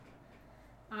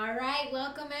All right,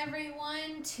 welcome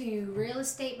everyone to Real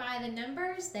Estate by the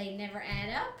Numbers. They never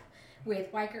add up.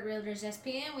 With Weichert Realtors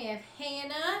SPN, we have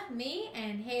Hannah, me,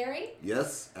 and Harry.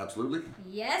 Yes, absolutely.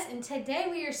 Yes, and today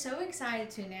we are so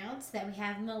excited to announce that we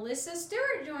have Melissa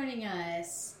Stewart joining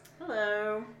us.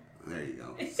 Hello. There you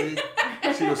go. See,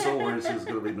 she was so worried she was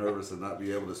going to be nervous and not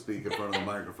be able to speak in front of the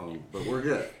microphone, but we're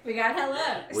good. We got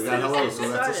hello. We got hello,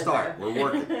 so that's a start. We're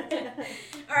working.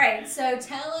 All right, so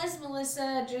tell us,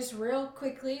 Melissa, just real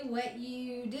quickly what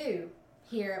you do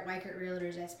here at Weichert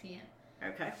Realtors SPN.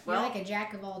 Okay. You're like a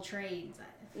jack of all trades.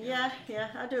 Yeah,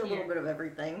 I do a little bit of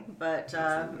everything, but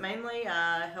mainly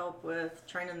I help with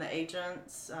training the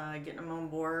agents, getting them on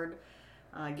board,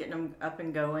 getting them up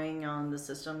and going on the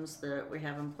systems that we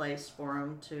have in place for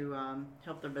them to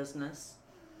help their business,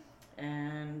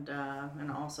 and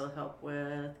also help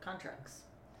with contracts.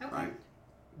 Okay. Right.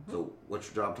 So,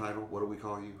 what's your job title? What do we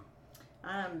call you?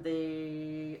 I'm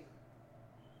the...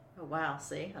 Oh, wow.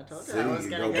 See, I told you See, I was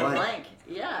going to go blank.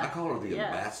 Yeah. I call her the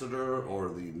ambassador or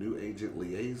the new agent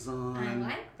liaison. I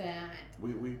like that.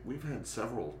 We've had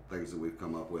several things that we've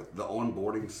come up with. The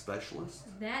onboarding specialist.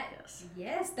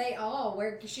 Yes, they all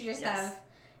work. You should just have,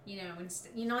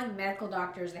 like medical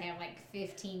doctors, they have like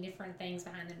 15 different things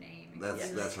behind their name.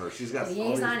 That's her. She's got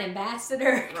liaison,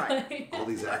 ambassador. Right. all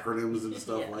these acronyms and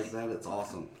stuff like that. It's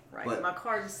awesome. Right. But my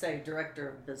cards say Director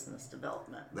of Business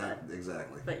Development.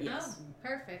 Exactly. But yes. Oh,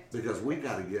 perfect. Because we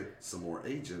got to get some more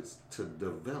agents to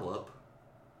develop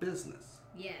business.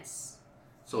 Yes.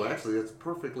 So actually, it's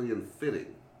perfectly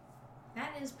fitting.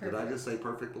 That is perfect. Did I just say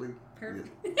perfectly? Perfect.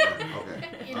 Yeah.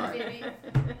 Okay. All right.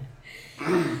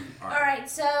 All right.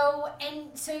 So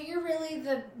you're really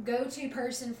the go-to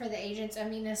person for the agents. I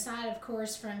mean, aside of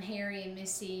course from Harry and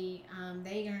Missy,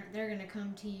 they're gonna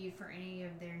come to you for any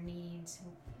of their needs,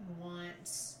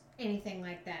 wants, anything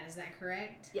like that. Is that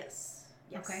correct? Yes.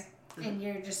 Okay. And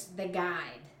you're just the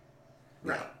guide.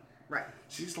 Right. Right.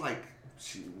 She's like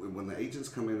when the agents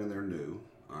come in and they're new.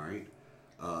 All right.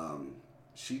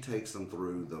 She takes them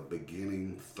through the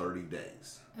beginning 30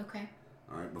 days. Okay.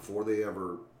 All right. Before they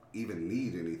ever even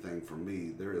need anything from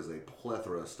me, there is a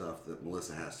plethora of stuff that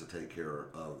Melissa has to take care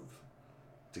of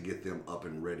to get them up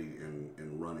and ready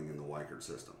and running in the Weichert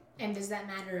system. And does that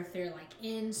matter if they're like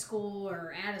in school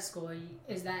or out of school?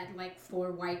 Is that like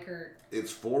for Weichert?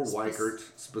 It's for Weichert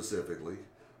specifically.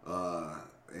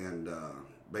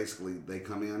 Basically they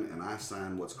come in and I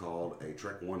sign what's called a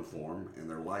Trek 1 form and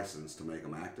their license to make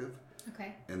them active.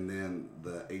 Okay. And then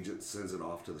the agent sends it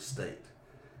off to the state.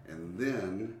 And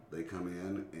then they come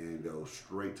in and go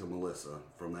straight to Melissa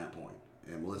from that point.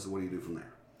 And Melissa, what do you do from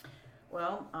there?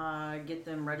 Well, get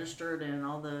them registered in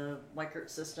all the Weichert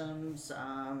systems,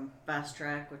 Fast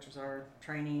Track, which is our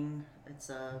training. It's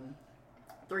a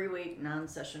 3-week,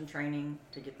 9-session training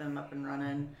to get them up and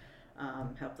running,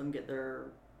 help them get their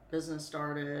business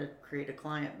started, create a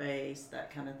client base,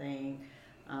 that kind of thing.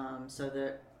 So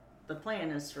that the plan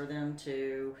is for them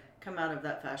to come out of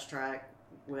that Fast Track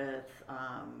with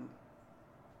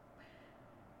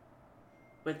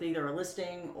either a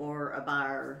listing or a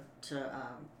buyer to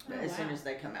as soon as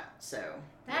they come out. So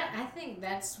I think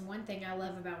that's one thing I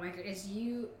love about Weichert is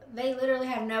they literally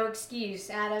have no excuse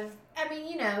out of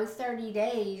 30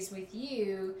 days with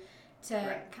you to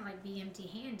kind of like be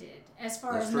empty-handed as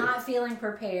far as not feeling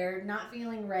prepared, not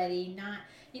feeling ready, not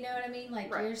you know what I mean? Like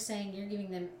you're saying you're giving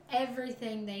them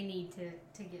everything they need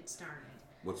to get started.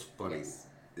 What's funny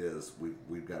is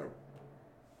we've got a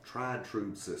tried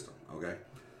true system, okay?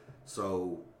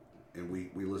 So, and we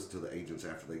listen to the agents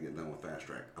after they get done with Fast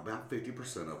Track. About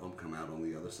 50% of them come out on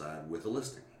the other side with a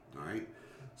listing, all right?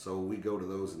 So we go to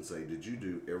those and say, did you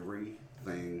do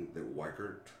everything that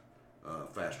Weichert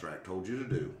Fast Track told you to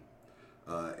do,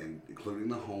 and including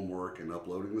the homework and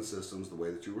uploading the systems the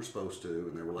way that you were supposed to?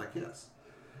 And they were like, yes.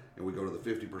 And we go to the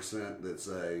 50% that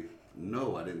say,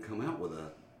 no, I didn't come out with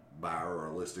a buyer or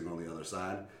a listing on the other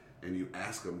side. And you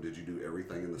ask them, did you do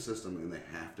everything in the system? And they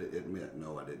have to admit,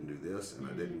 no, I didn't do this and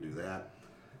I didn't do that.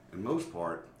 And most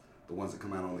part, the ones that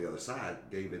come out on the other side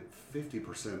gave it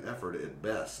 50% effort at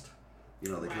best.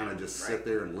 You know, they kind of just sit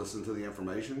there and listen to the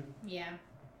information. Yeah.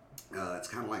 It's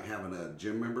kind of like having a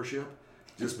gym membership.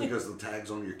 Just because the tag's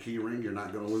on your key ring, you're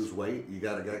not going to lose weight. You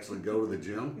got to actually go to the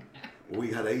gym. We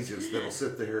got agents that'll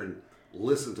sit there and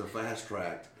listen to Fast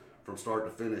Track from start to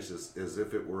finish as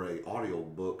if it were a audio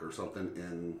book or something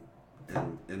and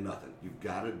nothing. You've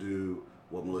got to do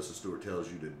what Melissa Stewart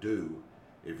tells you to do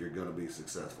if you're going to be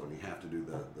successful, and you have to do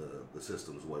the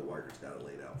systems the way Weichert's got it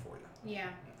laid out for you.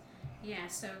 Yeah.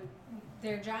 So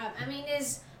their job, I mean,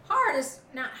 is hard is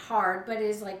not hard, but it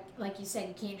is like you said,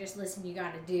 you can't just listen, you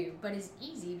got to do. But it's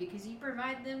easy because you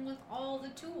provide them with all the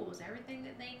tools, everything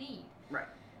that they need. Right.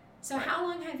 So how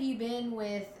long have you been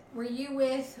were you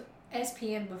with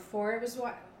SPM before it was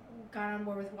got on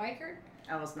board with Weichert?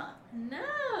 I was not. No.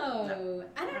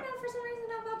 I don't know, for some reason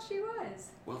I thought she was.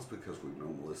 Well, it's because we've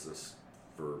known Melissa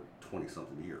for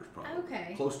 20-something years, probably.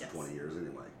 Okay. Close to 20 years,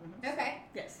 anyway. Okay.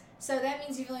 Yes. So that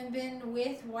means you've only been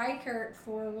with Weichert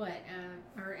for what?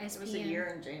 Or SPM? It was a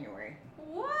year in January.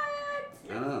 What?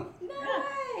 I know. No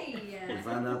way. We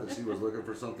found out that she was looking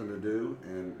for something to do,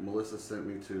 and Melissa sent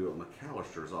me to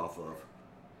McAllister's off of.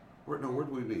 Where did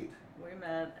we meet? We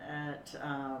met at.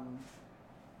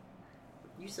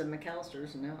 You said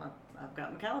McAllister's, and now I've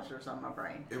got McAllister's on my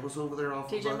brain. It was over there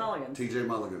off TJ of Mulligan's. TJ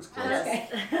Mulligan's close. Okay.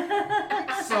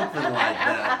 Something like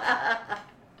that.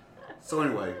 So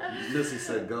anyway, Missy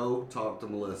said, go talk to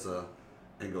Melissa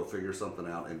and go figure something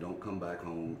out, and don't come back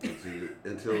home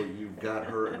until you got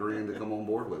her agreeing to come on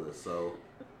board with us. So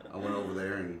I went over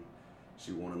there, and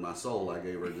she wanted my soul. I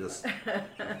gave her just a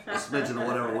smidgen of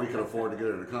whatever we could afford to get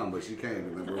her to come, but she came,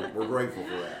 and we're grateful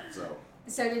for that.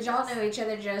 So did y'all know each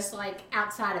other just like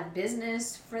outside of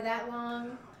business for that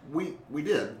long? We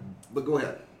did, but go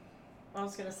ahead. I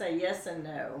was going to say yes and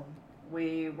no.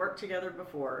 We worked together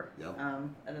before Yep.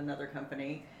 At another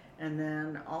company, and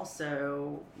then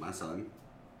also My son.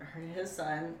 his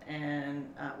son and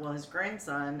his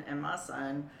grandson and my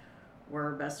son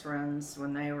were best friends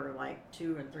when they were like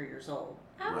 2 and 3 years old.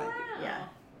 Oh, Right. wow. Yeah.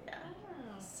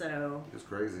 Oh, So It's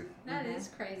crazy. that is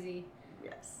crazy.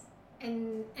 yes.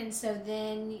 And so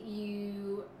then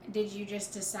did you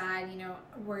just decide,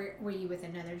 were you with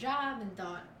another job and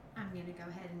thought, I'm going to go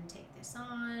ahead and take this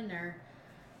on, or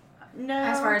No.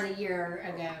 as far as a year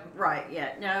ago? Right,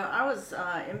 yeah. No, I was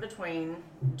in between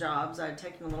jobs. I'd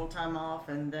taken a little time off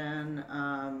and then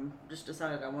just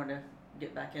decided I wanted to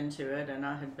get back into it. And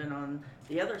I had been on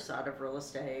the other side of real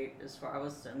estate as far I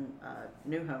was in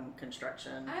new home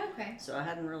construction. Oh, okay. So I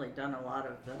hadn't really done a lot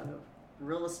of the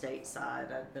real estate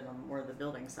side. I'd been on more of the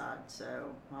building side.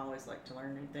 So I always like to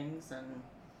learn new things. And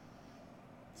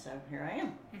so here I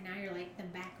am. And now you're like the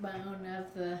backbone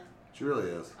of the She really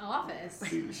is. office.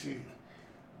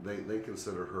 They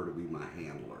consider her to be my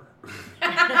handler.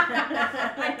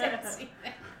 I didn't see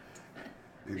that.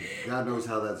 And God knows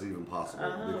how that's even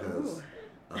possible because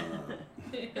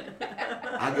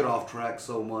I get off track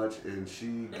so much and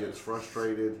she gets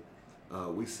frustrated.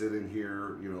 We sit in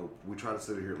here, we try to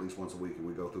sit in here at least once a week and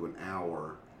we go through an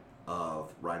hour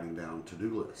of writing down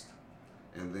to-do list.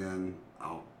 And then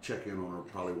I'll check in on her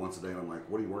probably once a day and I'm like,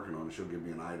 what are you working on? And she'll give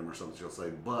me an item or something. She'll say,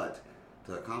 but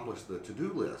to accomplish the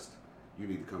to-do list, you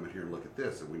need to come in here and look at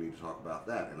this and we need to talk about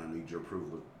that and I need your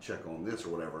approval to check on this or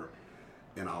whatever.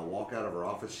 And I'll walk out of her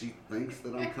office. She thinks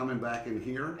that I'm coming back in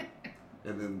here.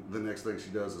 And then the next thing she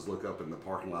does is look up and the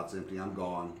parking lot's empty. I'm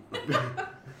gone.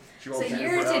 So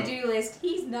you're a to-do list.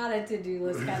 He's not a to-do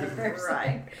list kind of person.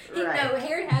 Right. No,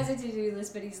 Harry has a to-do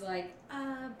list, but he's like,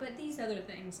 but these other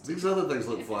things too. These other things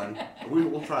look fun.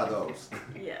 We'll try those.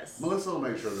 Yes. Melissa will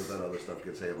make sure that other stuff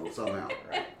gets handled somehow.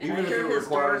 Right. Even I if hear it his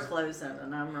door requires. closing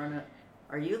and I'm running.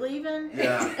 Are you leaving?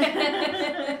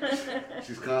 Yeah.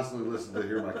 She's constantly listening to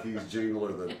hear my keys jingle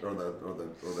or the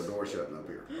door shutting up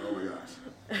here. Oh my gosh.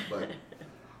 But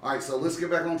all right, so let's get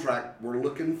back on track. We're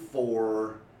looking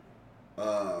for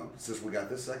since we got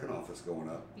this second office going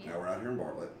up. Yeah. Now we're out here in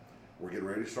Bartlett. We're getting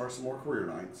ready to start some more career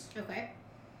nights. Okay.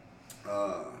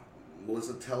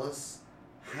 Melissa, tell us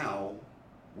how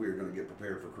we're going to get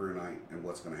prepared for career night and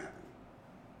what's going to happen.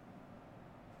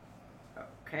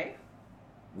 Okay.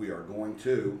 We are going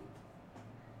to,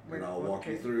 We're and I'll going walk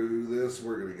you to. through this.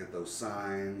 We're going to get those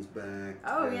signs back.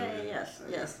 Oh together.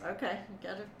 yes. Okay. You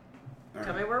gotta All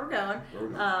tell right. me where we're going. Where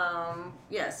we going?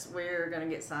 Yes, we're gonna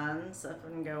get signs up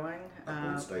and going. Up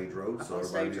on Stage Road, up so on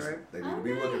everybody Stage needs, Road. they need to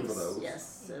be looking for nice. those.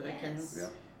 Yes, so they can Yes.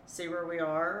 Yep. see where we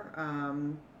are.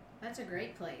 That's a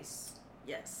great place.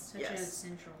 Yes. Such a yes.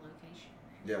 central location.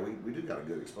 Yeah, we do got a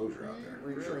good exposure out there.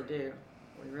 We for really sure. do.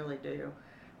 We really do.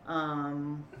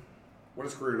 What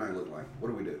does career night look like? What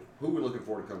do we do? Who are we looking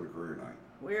for to come to career night?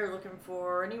 We are looking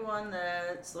for anyone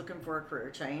that's looking for a career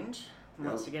change,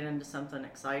 wants Yep. to get into something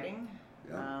exciting,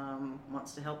 Yeah.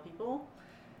 wants to help people.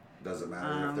 Does it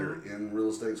matter if they're in real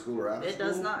estate school or out of It school?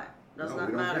 does not. Does No, not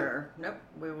we don't matter. Nope.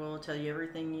 We will tell you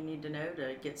everything you need to know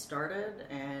to get started.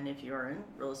 And if you are in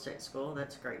real estate school,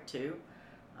 that's great too.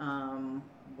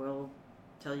 We'll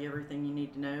tell you everything you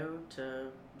need to know to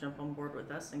jump on board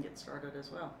with us and get started as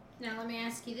well. Now let me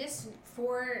ask you this: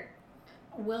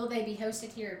 will they be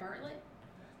hosted here at Bartlett?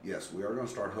 Yes, we are going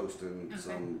to start hosting Okay.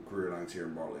 some career nights here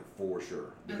in Bartlett for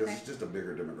sure because Okay. it's just a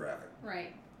bigger demographic.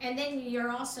 Right. And then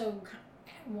you're also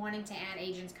wanting to add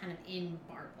agents kind of in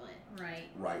Bartlett, right?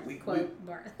 Right. We Bartlett.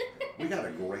 we got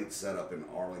a great setup in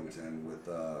Arlington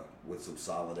with some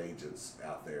solid agents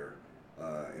out there,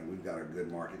 and we've got a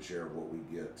good market share of what we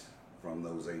get from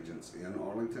those agents in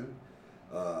Arlington.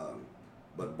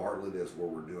 But Bartlett is where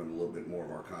we're doing a little bit more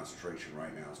of our concentration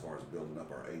right now as far as building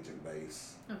up our agent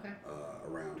base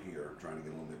around here, trying to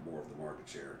get a little bit more of the market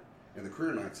share. And the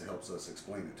Career Nights helps us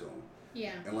explain it to them.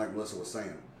 Yeah. And like Melissa was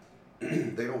saying,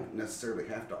 they don't necessarily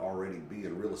have to already be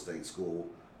in real estate school.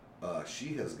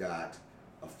 She has got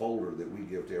a folder that we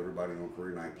give to everybody on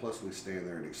Career Night, plus we stand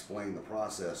there and explain the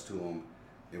process to them,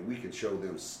 and we can show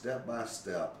them step by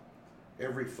step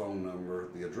every phone number,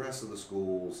 the address of the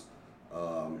schools,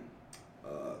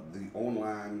 the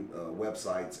online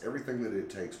websites, everything that it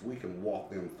takes. We can walk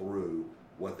them through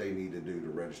what they need to do to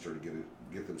register to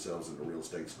get themselves into real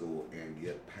estate school and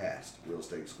get past real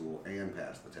estate school and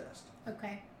pass the test.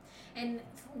 Okay. And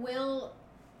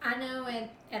I know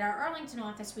at our Arlington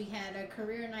office we had a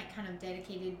career night kind of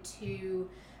dedicated to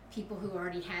people who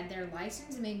already had their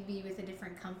license, maybe with a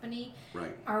different company.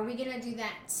 Right. Are we gonna do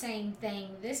that same thing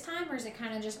this time, or is it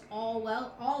kind of just all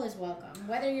is welcome?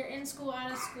 Whether you're in school,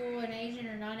 out of school, an agent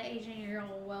or not an agent, you're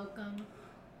all welcome.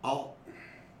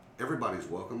 Everybody's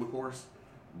welcome, of course,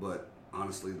 but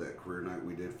honestly, that career night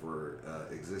we did for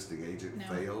existing agent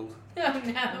failed. Oh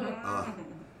no.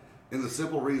 And the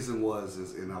simple reason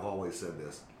is, and I've always said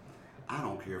this, I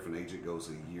don't care if an agent goes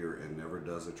a year and never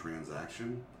does a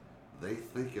transaction. They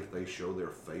think if they show their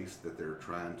face that they're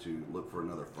trying to look for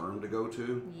another firm to go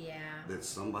to, that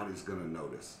somebody's going to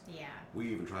notice. Yeah.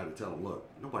 We even try to tell them, look,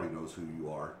 nobody knows who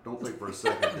you are. Don't think for a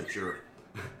second that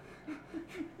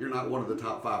you're not one of the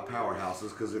top 5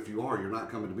 powerhouses, because if you are, you're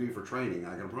not coming to me for training,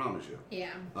 I can promise you.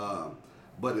 Yeah.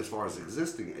 But as far as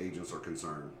existing agents are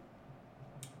concerned,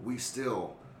 we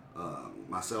still,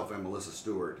 myself and Melissa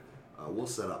Stewart, we'll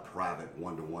set up private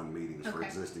one-to-one meetings for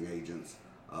existing agents.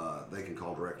 They can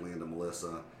call directly into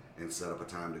Melissa and set up a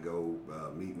time to go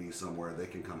meet me somewhere. They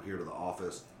can come here to the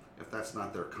office. If that's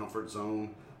not their comfort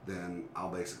zone, then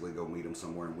I'll basically go meet them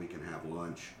somewhere and we can have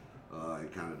lunch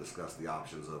and kind of discuss the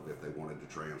options of if they wanted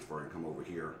to transfer and come over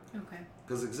here. Okay.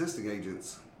 Because existing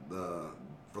agents,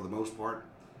 for the most part,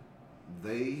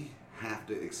 they have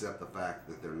to accept the fact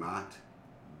that they're not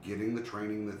getting the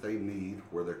training that they need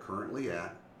where they're currently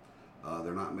at.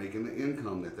 They're not making the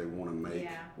income that they want to make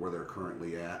where they're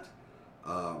currently at.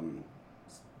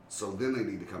 So then they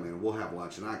need to come in and we'll have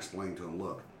lunch, and I explain to them,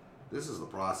 look, this is the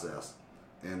process.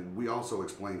 And we also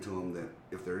explain to them that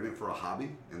if they're in it for a hobby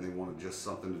and they want just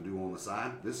something to do on the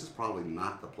side, this is probably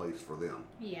not the place for them.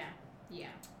 Yeah, yeah.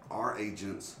 Our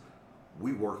agents,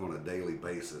 we work on a daily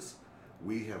basis.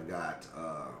 We have got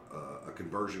a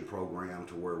conversion program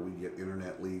to where we get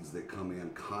internet leads that come in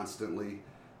constantly.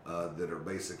 That are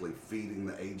basically feeding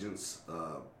the agents,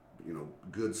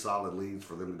 good solid leads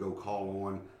for them to go call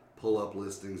on, pull up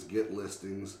listings, get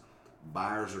listings.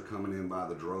 Buyers are coming in by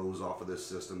the droves off of this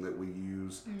system that we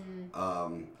use.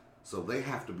 So they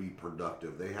have to be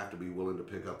productive. They have to be willing to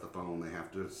pick up the phone. They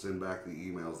have to send back the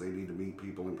emails. They need to meet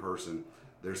people in person.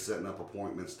 They're setting up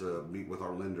appointments to meet with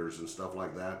our lenders and stuff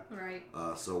like that. Right.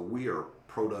 So we are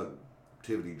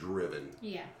productivity driven.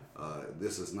 Yeah.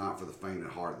 This is not for the faint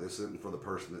at heart. This isn't for the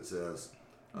person that says,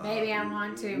 maybe I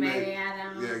want to, maybe I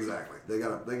don't. Yeah, exactly. They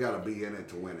gotta be in it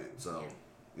to win it. So,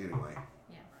 anyway.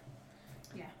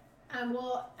 Yeah.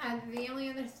 The only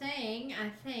other thing I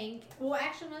think,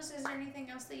 actually, Melissa, is there anything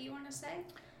else that you want to say?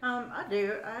 I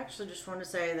do. I actually just want to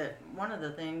say that one of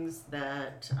the things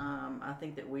that I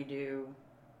think that we do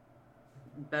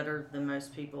better than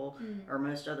most people or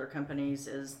most other companies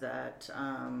is that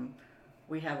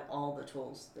we have all the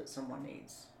tools that someone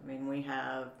needs. I mean, we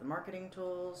have the marketing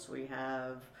tools, we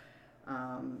have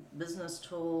business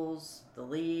tools, the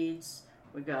leads,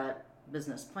 we've got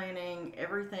business planning,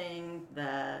 everything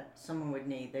that someone would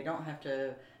need. They don't have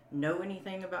to know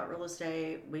anything about real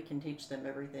estate. We can teach them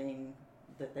everything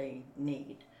that they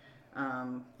need.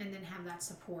 And then have that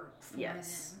support for them.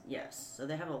 Yes. So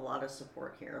they have a lot of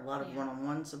support here, a lot of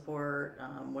one-on-one support,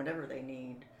 whatever they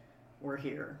need. We're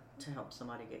here to help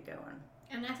somebody get going.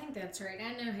 And I think that's right.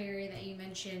 I know, Harry, that you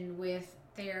mentioned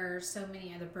there are so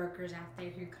many other brokers out there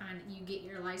who you get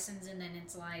your license and then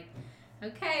it's like,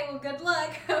 okay, well, good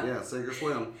luck. Yeah, sink or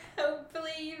swim.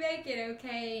 Hopefully you make it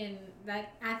okay. And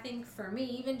that, I think for me,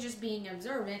 even just being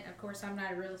observant, of course I'm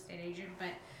not a real estate agent,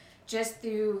 but just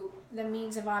through the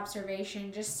means of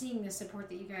observation, just seeing the support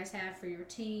that you guys have for your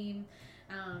team.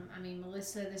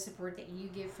 Melissa, the support that you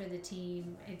give for the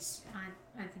team, I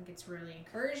think it's really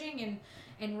encouraging,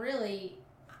 and really,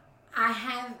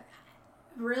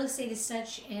 real estate is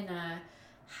such in a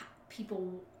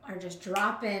people are just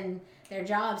dropping their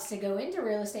jobs to go into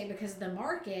real estate because of the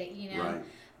market, you know. Right.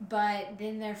 But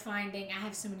then they're finding, I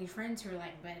have so many friends who are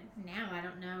like, but now I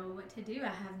don't know what to do. I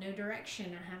have no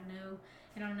direction.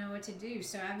 I don't know what to do.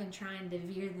 So I've been trying to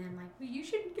veer them like, well, you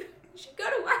should go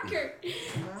to Weichert.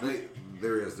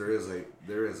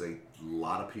 There is a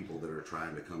lot of people that are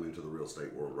trying to come into the real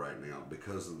estate world right now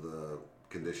because of the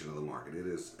condition of the market. It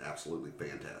is absolutely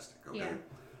fantastic. Okay, Yeah.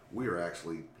 we are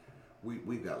actually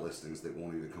we've got listings that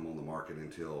won't even come on the market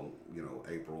until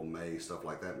April, May, stuff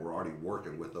like that. We're already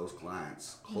working with those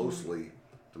clients closely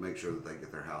to make sure that they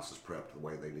get their houses prepped the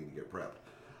way they need to get prepped.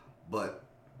 But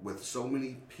with so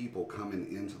many people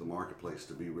coming into the marketplace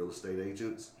to be real estate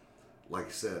agents, like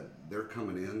I said, they're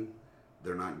coming in,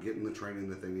 they're not getting the training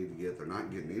that they need to get, they're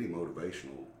not getting any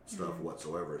motivational stuff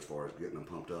whatsoever as far as getting them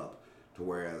pumped up. To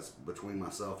whereas between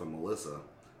myself and Melissa,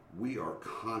 we are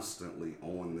constantly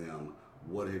on them.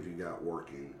 What have you got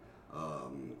working?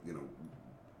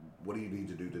 What do you need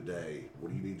to do today?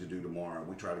 What do you need to do tomorrow?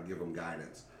 We try to give them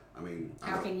guidance. I mean,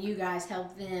 How can you guys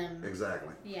help them?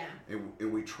 Exactly. Yeah.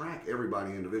 And we track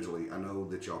everybody individually. I know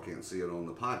that y'all can't see it on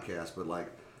the podcast, but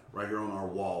like right here on our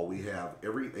wall, we have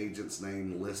every agent's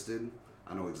name listed.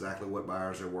 I know exactly what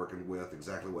buyers they're working with,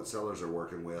 exactly what sellers they're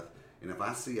working with. And if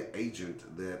I see an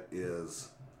agent that is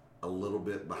a little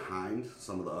bit behind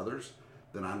some of the others,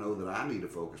 then I know that I need to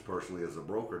focus personally as a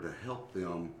broker to help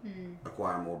them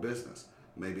acquire more business.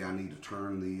 Maybe I need to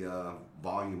turn the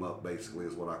volume up, basically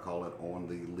is what I call it, on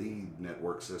the lead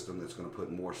network system that's going to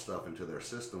put more stuff into their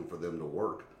system for them to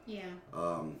work. Yeah.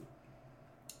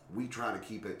 We try to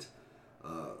keep it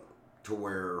to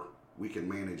where we can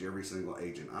manage every single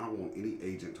agent. I don't want any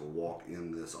agent to walk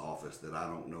in this office that I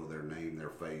don't know their name, their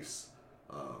face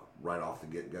right off the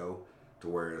get-go, to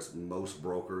whereas most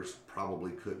brokers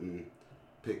probably couldn't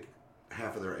pick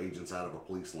half of their agents out of a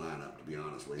police lineup, to be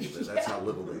honest with you. That's how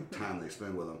little time they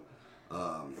spend with them.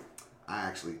 I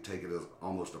actually take it as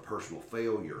almost a personal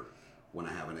failure when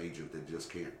I have an agent that just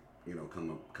can't,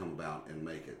 come about and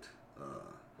make it.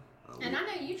 And I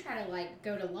know you try to like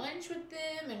go to lunch with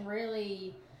them and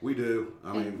really. We do.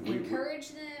 I mean, we encourage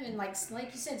them and like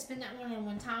you said, spend that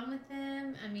one-on-one time with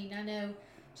them. I mean, I know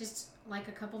just like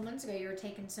a couple months ago, you were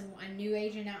taking a new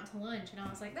agent out to lunch, and I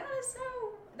was like,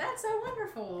 that's so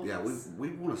wonderful. Yeah, we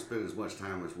want to spend as much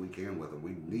time as we can with them.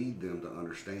 We need them to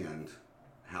understand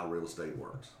how real estate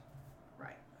works.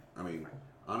 Right. I mean,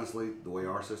 honestly, the way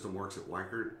our system works at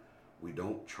Weichert, we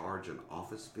don't charge an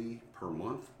office fee per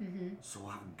month, so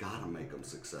I've got to make them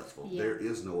successful. Yeah. There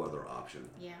is no other option.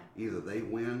 Yeah. Either they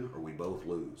win or we both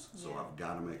lose, so Yeah. I've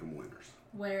got to make them winners.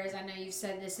 Whereas I know you've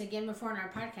said this again before in our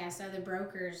podcast, other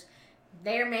brokers,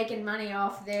 they're making money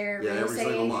off their real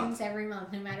estate agents every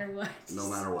month, no matter what. No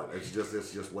matter what. It's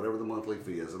just whatever the monthly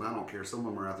fee is. And I don't care. Some of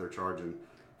them are out there charging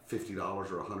 $50 or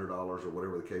 $100 or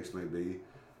whatever the case may be.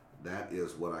 That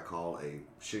is what I call a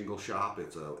shingle shop.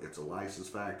 It's a license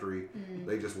factory.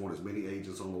 They just want as many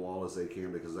agents on the wall as they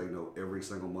can because they know every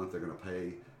single month they're going to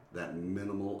pay that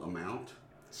minimal amount.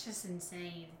 It's just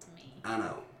insane to me. I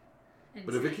know.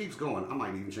 But if it keeps going, I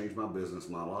might even change my business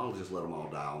model. I'll just let them all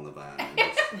die on the vine.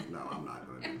 No, I'm not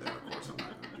going to do that. Of course, I'm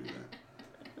not going to do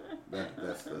that.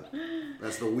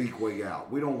 That's the weak way out.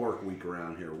 We don't work weak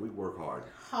around here. We work hard.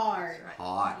 Hard.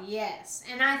 Yes.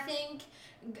 And I think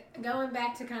going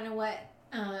back to kind of what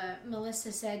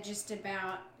Melissa said just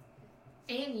about,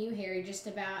 and you, Harry, just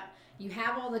about you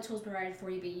have all the tools provided for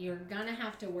you, but you're going to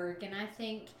have to work. And I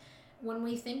think when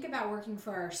we think about working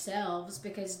for ourselves,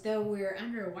 because though we're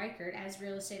under Weichert as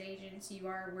real estate agents, you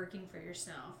are working for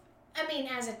yourself. I mean,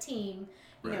 as a team,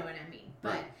 you know what I mean.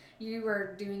 But you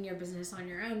are doing your business on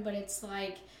your own. But it's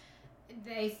like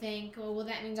they think, well,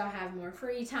 that means I'll have more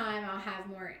free time. I'll have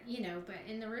more, But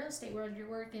in the real estate world, you're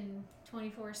working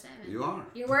 24/7. You are.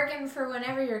 You're working for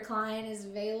whenever your client is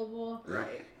available.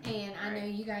 Right. And I know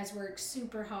you guys work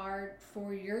super hard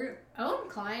for your own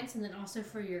clients and then also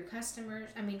for your customers.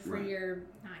 I mean, for your,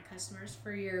 not customers,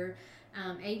 for your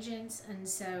agents. And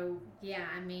so, yeah,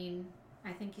 I mean,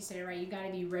 I think you said it right. You got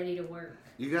to be ready to work.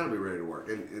 You got to be ready to work.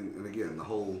 And again, the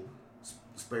whole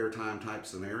spare time type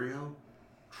scenario,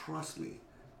 trust me,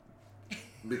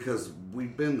 because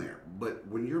we've been there. But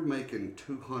when you're making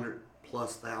 $200,000+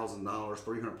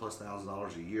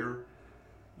 $300,000+ a year,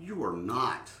 you are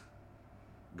not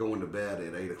going to bed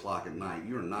at 8 o'clock at night.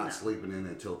 You're not sleeping in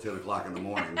until 10 o'clock in the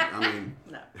morning. I mean,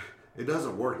 it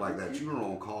doesn't work like that. You're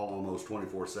on call almost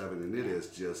 24/7, and it is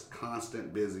just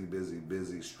constant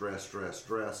busy,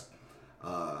 stress.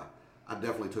 I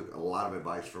definitely took a lot of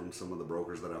advice from some of the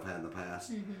brokers that I've had in the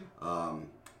past.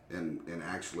 And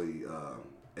actually,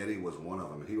 Eddie was one of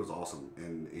them. He was awesome,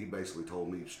 and he basically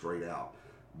told me straight out,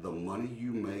 the money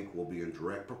you make will be in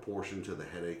direct proportion to the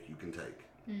headache you can take.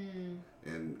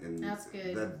 And that's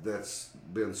good. That's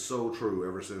been so true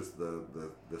ever since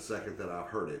the second that I've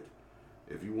heard it.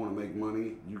 If you want to make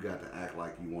money, you got to act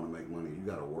like you want to make money. You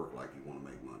got to work like you want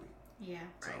to make money. Yeah.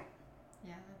 So.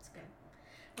 Yeah, that's good.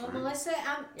 Well, Melissa,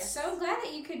 I'm so glad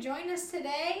that you could join us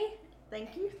today.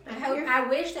 Thank you. I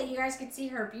wish that you guys could see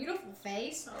her beautiful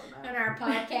face on our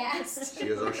podcast. She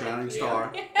is our shining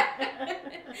star.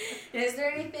 Is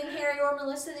there anything, Harry or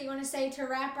Melissa, that you want to say to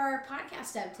wrap our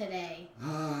podcast up today?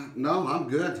 No, I'm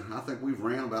good. I think we've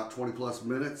ran about 20 plus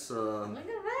minutes. Look at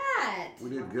that. We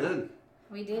did good.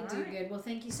 We did do good. Well,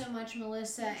 thank you so much,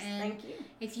 Melissa. Yes, and thank you.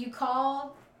 If you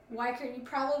call Weichert, you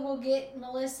probably will get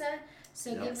Melissa.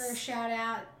 So give her a shout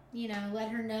out. You know, let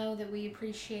her know that we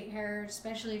appreciate her,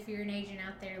 especially if you're an agent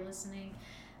out there listening.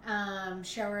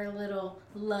 Show her a little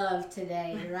love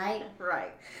today, right?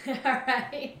 Right. All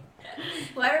right.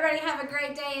 Well, everybody have a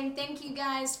great day, and thank you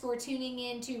guys for tuning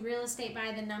in to Real Estate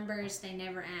by the Numbers. They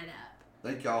never add up.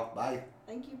 Thank y'all. Bye.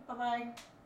 Thank you. Bye-bye.